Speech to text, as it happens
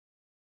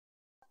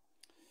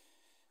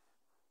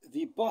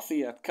The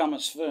bothy at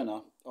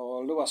Camusferna,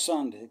 or Lower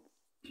Sandy,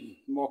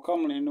 more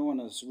commonly known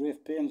as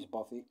Raef Payne's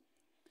bothy,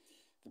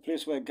 the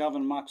place where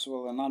Gavin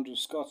Maxwell and Andrew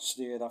Scott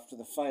stayed after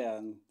the fire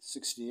in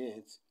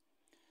 '68,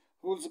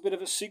 holds a bit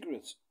of a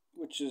secret,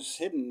 which is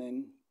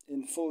hidden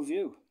in full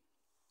view.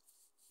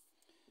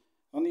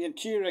 On the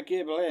interior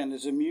gable end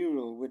is a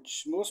mural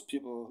which most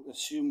people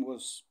assume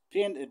was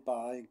painted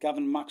by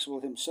Gavin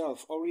Maxwell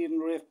himself, or even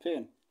Raef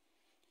Payne.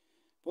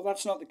 But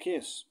that's not the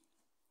case.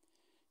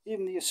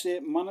 Even the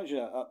estate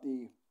manager at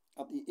the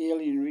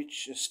Alien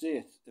Reach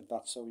estate, if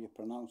that's how you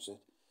pronounce it,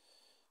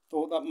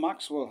 thought that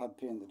Maxwell had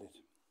painted it.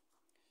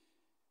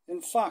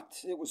 In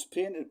fact, it was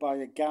painted by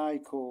a guy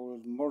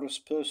called Maurice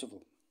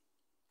Percival.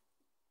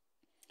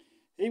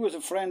 He was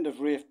a friend of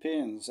Raef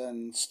Payne's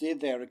and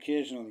stayed there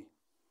occasionally.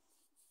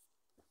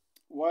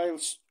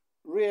 Whilst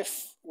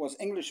Raef was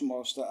English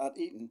master at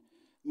Eton,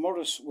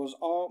 Maurice was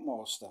art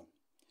master,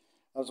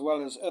 as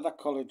well as other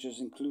colleges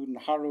including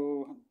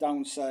Harrow,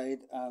 Downside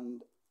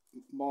and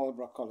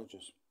Marlborough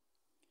colleges.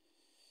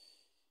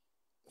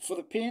 For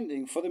the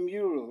painting, for the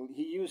mural,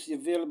 he used the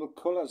available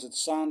colours at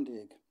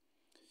Sandig.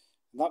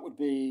 That would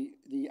be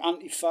the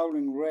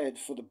anti-fouling red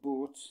for the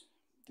boat,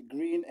 the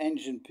green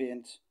engine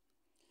paint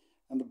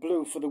and the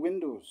blue for the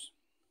windows.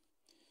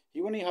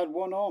 He only had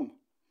one arm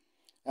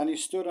and he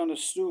stood on a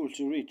stool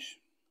to reach.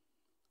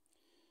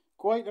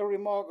 Quite a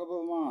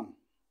remarkable man.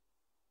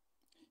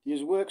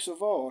 His works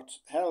of art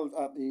held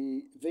at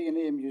the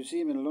V&A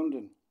Museum in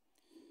London.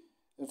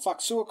 In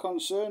fact, so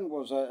concerned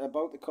was I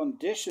about the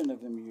condition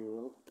of the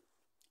mural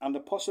and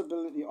the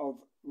possibility of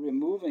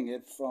removing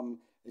it from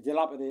a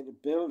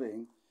dilapidated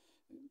building,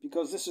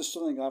 because this is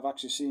something I've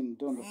actually seen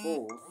done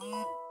before.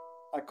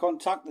 I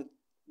contacted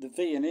the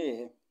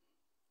V&A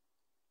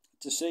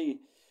to see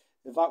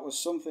if that was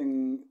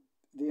something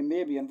they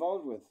may be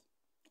involved with.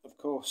 Of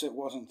course it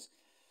wasn't,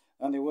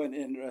 and they weren't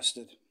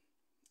interested.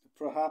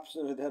 Perhaps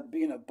if it had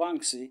been a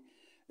Banksy,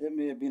 it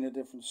may have been a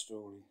different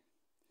story.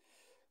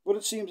 But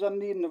it seems I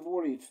needn't have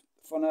worried,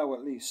 for now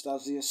at least,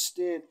 as the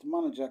estate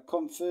manager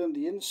confirmed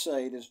the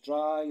inside is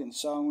dry and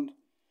sound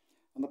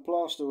and the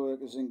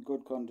plasterwork is in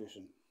good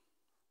condition.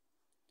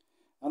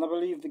 And I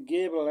believe the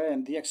gable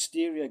end, the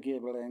exterior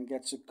gable end,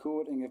 gets a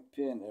coating of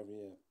paint every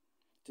year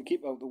to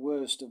keep out the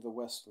worst of the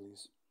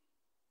westerlies.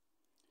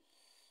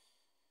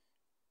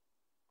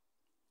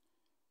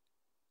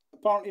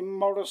 Apparently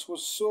Maurice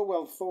was so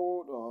well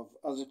thought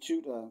of as a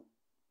tutor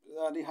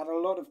that he had a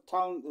lot of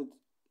talented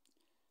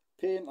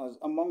painters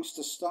amongst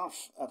the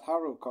staff at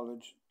Harrow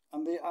College,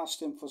 and they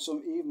asked him for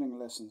some evening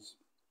lessons.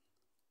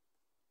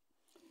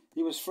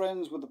 He was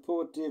friends with the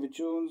poet David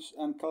Jones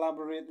and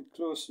collaborated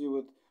closely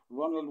with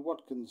Ronald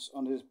Watkins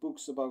on his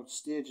books about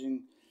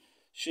staging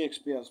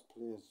Shakespeare's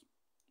plays.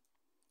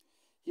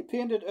 He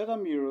painted other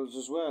murals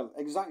as well,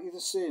 exactly the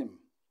same.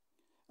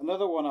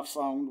 Another one I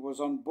found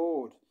was on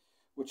board,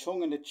 which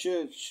hung in a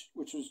church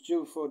which was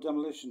due for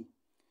demolition.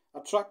 I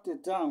tracked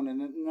it down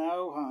and it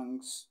now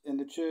hangs in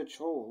the church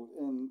hall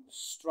in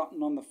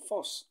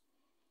Stratton-on-the-Foss,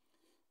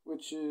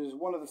 which is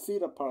one of the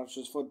feeder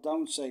parishes for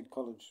Downside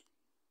College.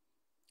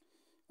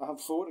 I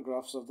have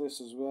photographs of this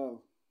as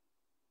well.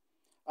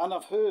 And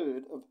I've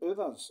heard of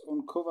others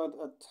uncovered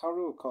at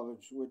Harrow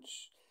College,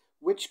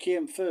 which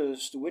came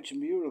first, which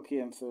mural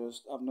came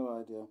first, I've no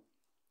idea.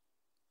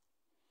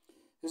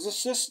 His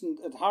assistant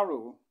at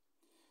Harrow,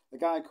 a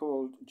guy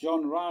called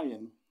John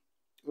Ryan,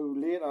 who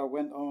later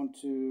went on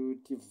to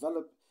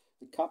develop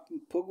the Captain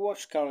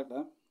Pugwash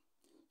character.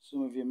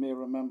 Some of you may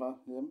remember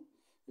him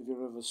if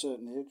you're of a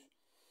certain age.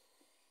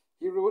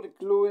 He wrote a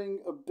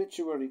glowing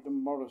obituary to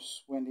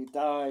Maurice when he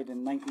died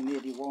in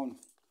 1981.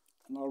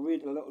 And I'll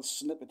read a little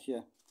snippet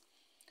here.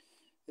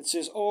 It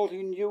says, "All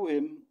who knew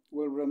him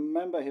will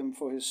remember him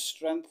for his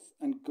strength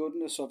and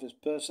goodness of his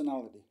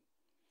personality.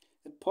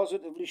 It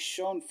positively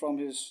shone from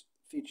his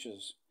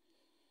features.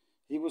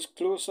 He was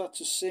closer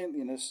to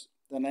saintliness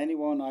than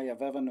anyone I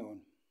have ever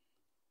known."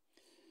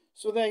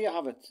 So there you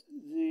have it.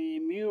 The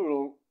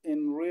mural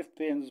in Raef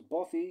Payne's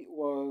bothy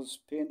was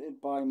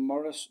painted by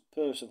Maurice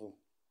Percival.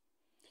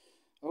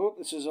 I hope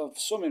this is of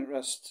some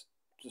interest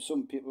to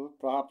some people,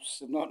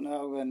 perhaps if not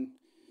now, then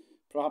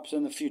perhaps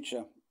in the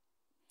future.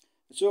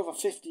 It's over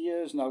 50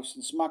 years now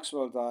since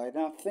Maxwell died,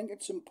 and I think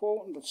it's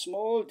important that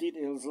small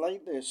details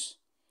like this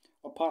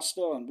are passed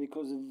on,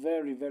 because they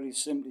very, very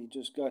simply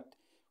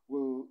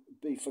will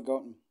be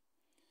forgotten.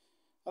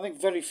 I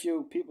think very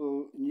few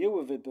people knew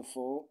of it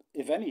before,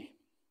 if any.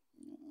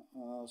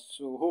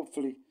 So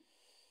hopefully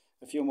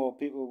a few more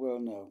people will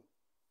know.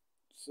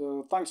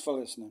 So thanks for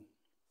listening.